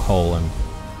for more coal, I'm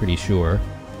pretty sure.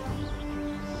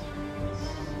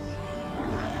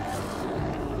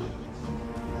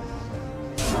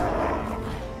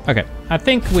 Okay, I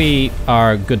think we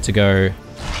are good to go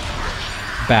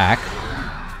back.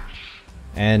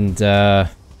 And, I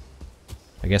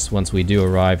guess once we do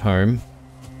arrive home,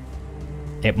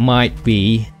 it might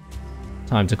be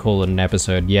time to call it an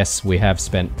episode. Yes, we have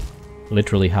spent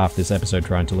literally half this episode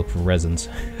trying to look for resins.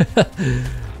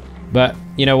 But,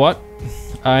 you know what?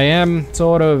 I am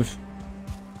sort of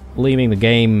leaving the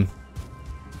game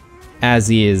as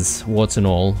is, warts and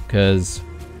all, because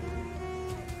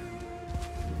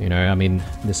You know, I mean,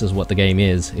 this is what the game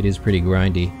is. It is pretty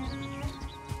grindy.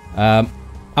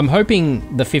 I'm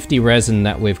hoping the 50 resin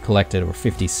that we've collected, or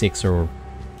 56 or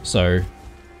so,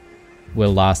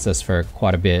 will last us for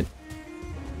quite a bit.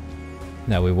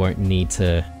 That we won't need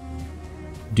to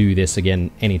do this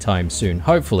again anytime soon.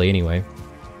 Hopefully, anyway.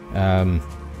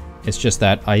 It's just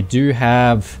that I do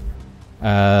have,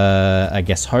 I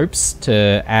guess, hopes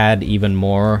to add even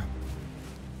more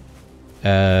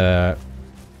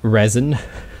resin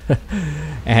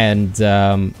and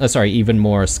sorry, even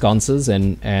more sconces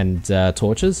and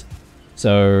torches.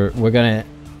 So we're gonna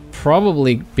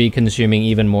probably be consuming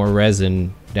even more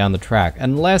resin down the track,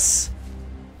 unless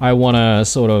I want to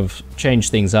sort of change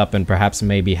things up and perhaps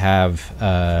maybe have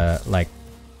like,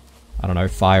 I don't know,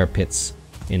 fire pits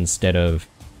instead of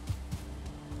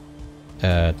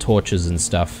torches and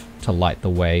stuff to light the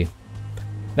way.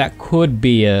 That could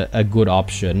be a good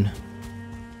option.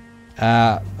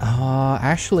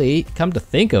 Actually, come to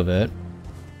think of it,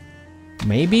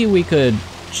 maybe we could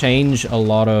change a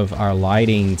lot of our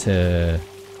lighting to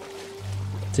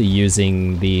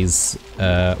using these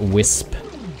wisp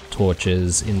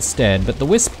torches instead. But the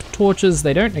wisp torches,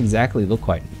 they don't exactly look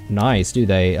quite nice, do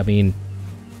they? I mean,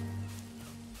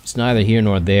 it's neither here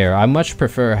nor there. I much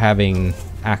prefer having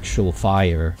actual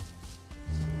fire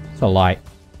to light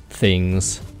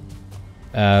things.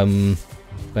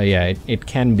 But yeah, it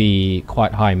can be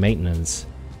quite high maintenance.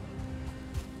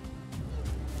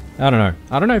 I don't know.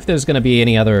 I don't know if there's going to be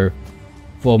any other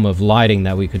form of lighting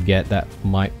that we could get that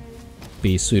might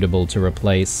be suitable to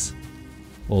replace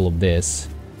all of this.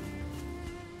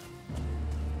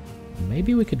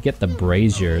 Maybe we could get the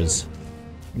braziers.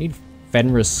 We need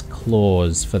Fenris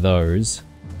claws for those.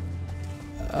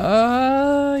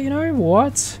 You know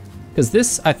what? Because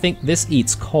this, I think this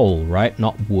eats coal, right?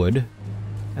 Not wood.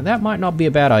 And that might not be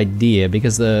a bad idea,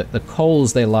 because the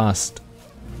coals, they last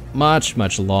much,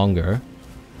 much longer.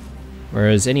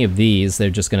 Whereas any of these, they're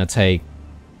just going to take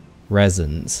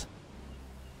resins.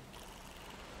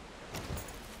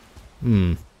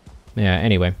 Yeah,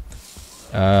 anyway.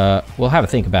 We'll have a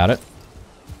think about it.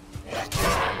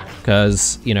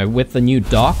 Because, you know, with the new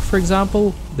dock, for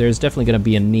example, there's definitely going to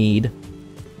be a need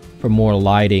for more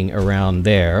lighting around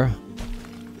there.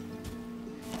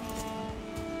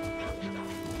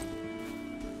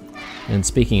 And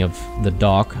speaking of the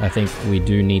dock, I think we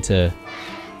do need to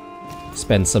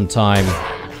spend some time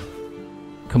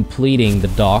completing the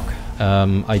dock.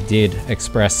 I did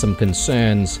express some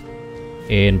concerns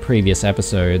in previous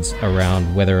episodes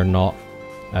around whether or not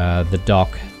the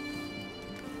dock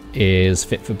is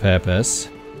fit for purpose.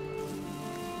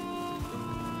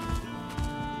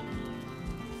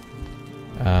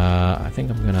 I think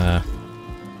I'm gonna...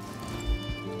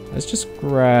 Let's just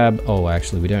grab... Oh,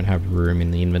 actually, we don't have room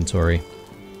in the inventory.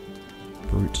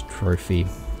 Brute trophy.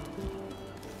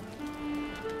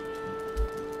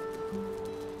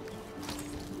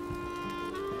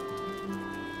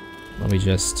 Let me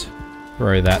just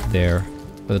throw that there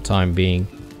for the time being.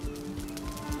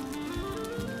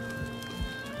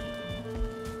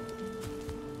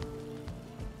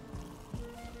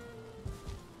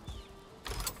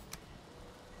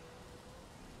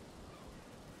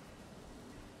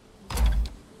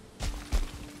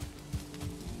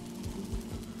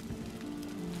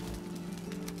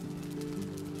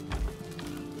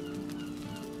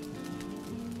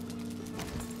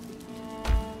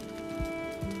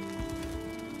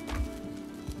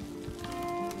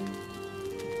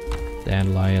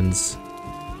 Dandelions.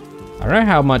 I don't know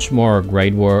how much more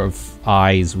Great War of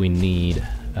Eyes we need.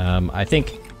 I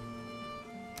think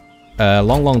a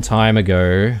long time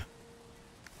ago,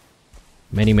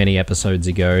 many episodes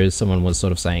ago, someone was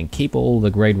sort of saying, keep all the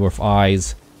Great War of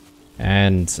Eyes.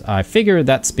 And I figure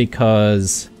that's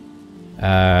because,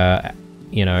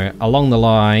 you know, along the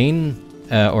line,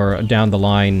 or down the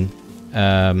line,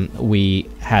 we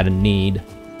had a need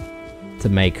to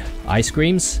make ice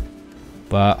creams.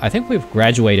 But I think we've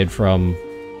graduated from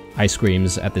ice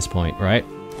creams at this point, right?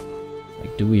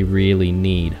 Like, do we really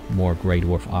need more Grey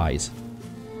Dwarf eyes?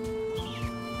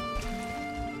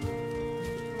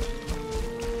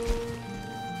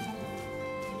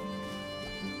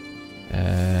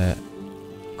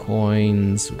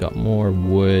 Coins, we've got more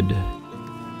wood.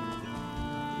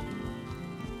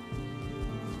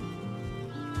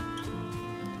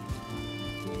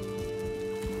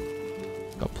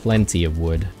 Got plenty of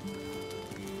wood.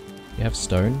 You have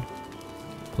stone?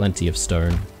 Plenty of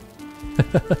stone.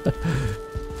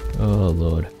 Oh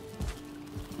lord.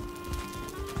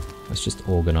 Let's just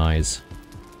organize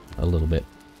a little bit.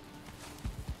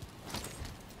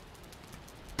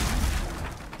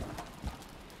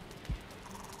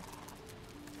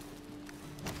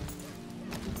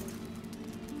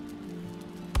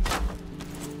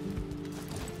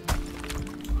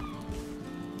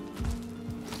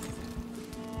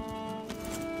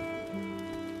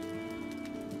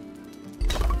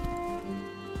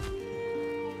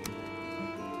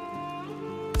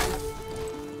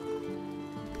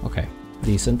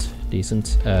 decent,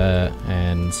 decent.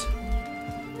 And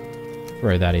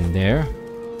throw that in there.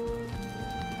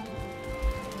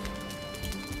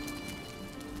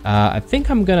 I think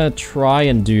I'm gonna try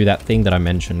and do that thing that I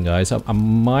mentioned, guys. I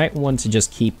might want to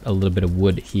just keep a little bit of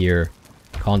wood here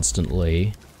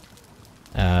constantly.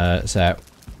 So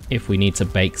if we need to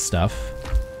bake stuff,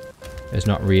 there's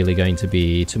not really going to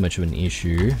be too much of an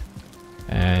issue.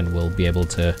 And we'll be able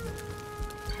to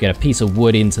get a piece of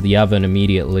wood into the oven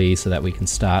immediately so that we can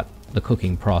start the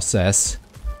cooking process.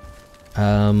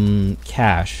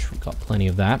 Cash, we've got plenty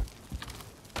of that.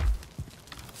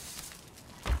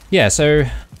 Yeah, so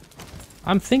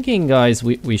I'm thinking, guys,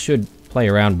 we should play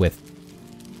around with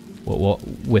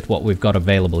what we've got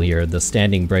available here, the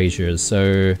standing braziers.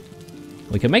 So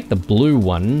we can make the blue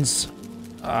ones.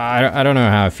 I don't know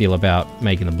how I feel about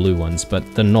making the blue ones, but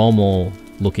the normal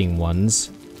looking ones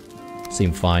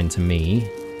seem fine to me.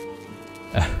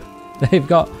 They've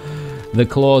got the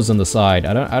claws on the side.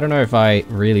 I don't know if I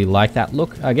really like that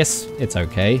look. I guess it's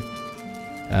okay.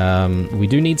 We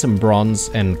do need some bronze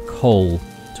and coal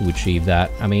to achieve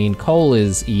that. I mean, coal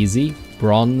is easy.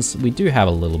 Bronze, we do have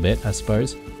a little bit, I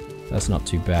suppose. That's not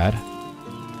too bad.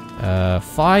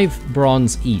 5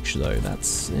 bronze each, though.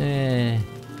 That's... yeah,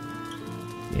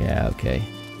 okay.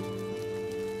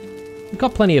 We've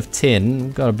got plenty of tin.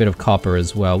 We've got a bit of copper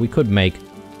as well. We could make...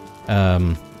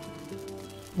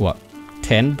 what?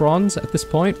 10 bronze at this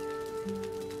point?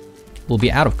 We'll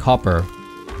be out of copper,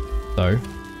 though,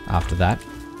 after that.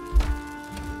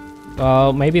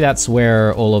 Well, maybe that's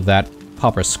where all of that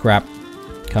copper scrap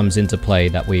comes into play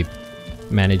that we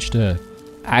managed to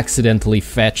accidentally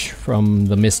fetch from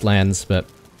the Mistlands, but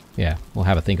yeah, we'll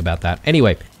have a think about that.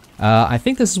 Anyway, I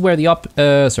think this is where the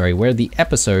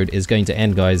episode is going to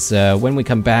end, guys. When we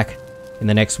come back in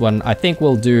the next one, I think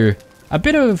we'll do a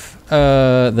bit of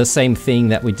the same thing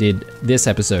that we did this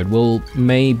episode. We'll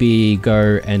maybe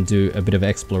go and do a bit of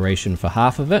exploration for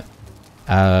half of it.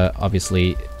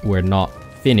 Obviously, we're not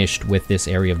finished with this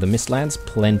area of the Mistlands.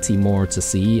 Plenty more to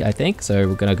see, I think. So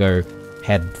we're gonna go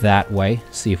head that way,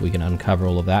 see if we can uncover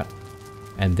all of that,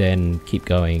 and then keep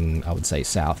going, I would say,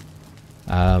 south.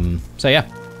 So yeah,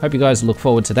 hope you guys look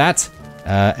forward to that.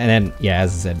 And then, yeah,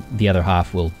 as I said, the other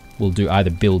half we'll do either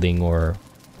building or,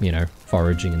 you know,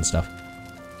 foraging and stuff.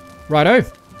 Righto,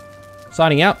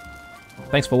 signing out.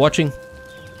 Thanks for watching.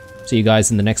 See you guys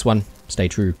in the next one. Stay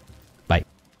true.